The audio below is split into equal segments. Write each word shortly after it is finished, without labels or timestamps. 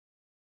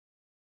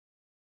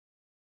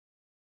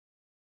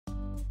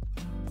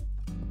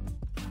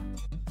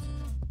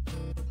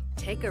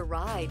Take a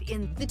ride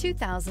in the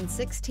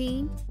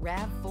 2016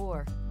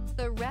 RAV4.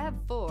 The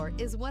RAV4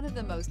 is one of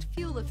the most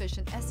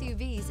fuel-efficient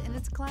SUVs in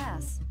its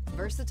class.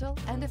 Versatile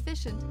and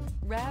efficient,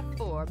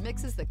 RAV4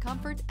 mixes the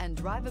comfort and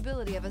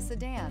drivability of a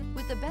sedan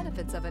with the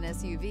benefits of an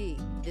SUV.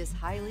 This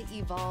highly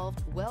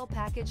evolved,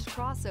 well-packaged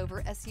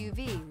crossover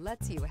SUV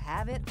lets you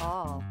have it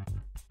all.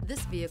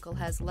 This vehicle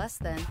has less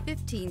than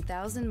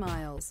 15,000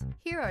 miles.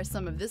 Here are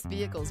some of this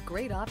vehicle's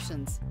great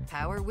options: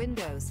 power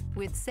windows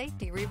with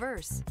safety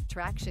reverse,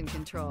 traction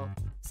control,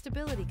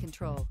 stability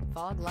control,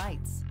 fog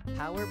lights,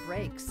 power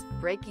brakes,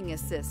 braking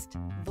assist,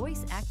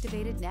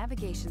 voice-activated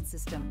navigation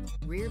system,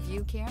 rear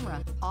view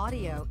camera,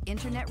 audio,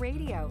 internet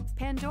radio,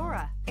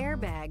 Pandora,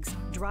 airbags,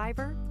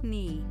 driver,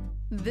 knee.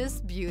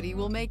 This beauty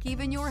will make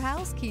even your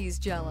house keys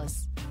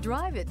jealous.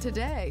 Drive it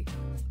today.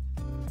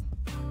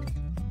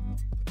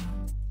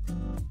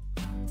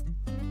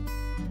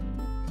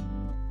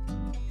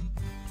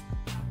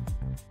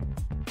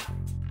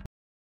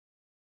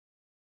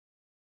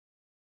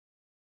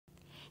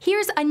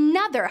 Here's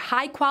another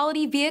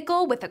high-quality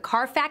vehicle with a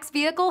Carfax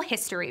Vehicle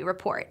History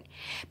Report.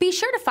 Be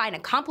sure to find a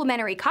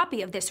complimentary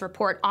copy of this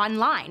report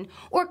online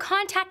or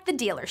contact the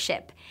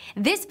dealership.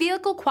 This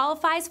vehicle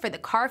qualifies for the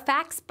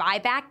Carfax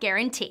Buyback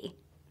Guarantee.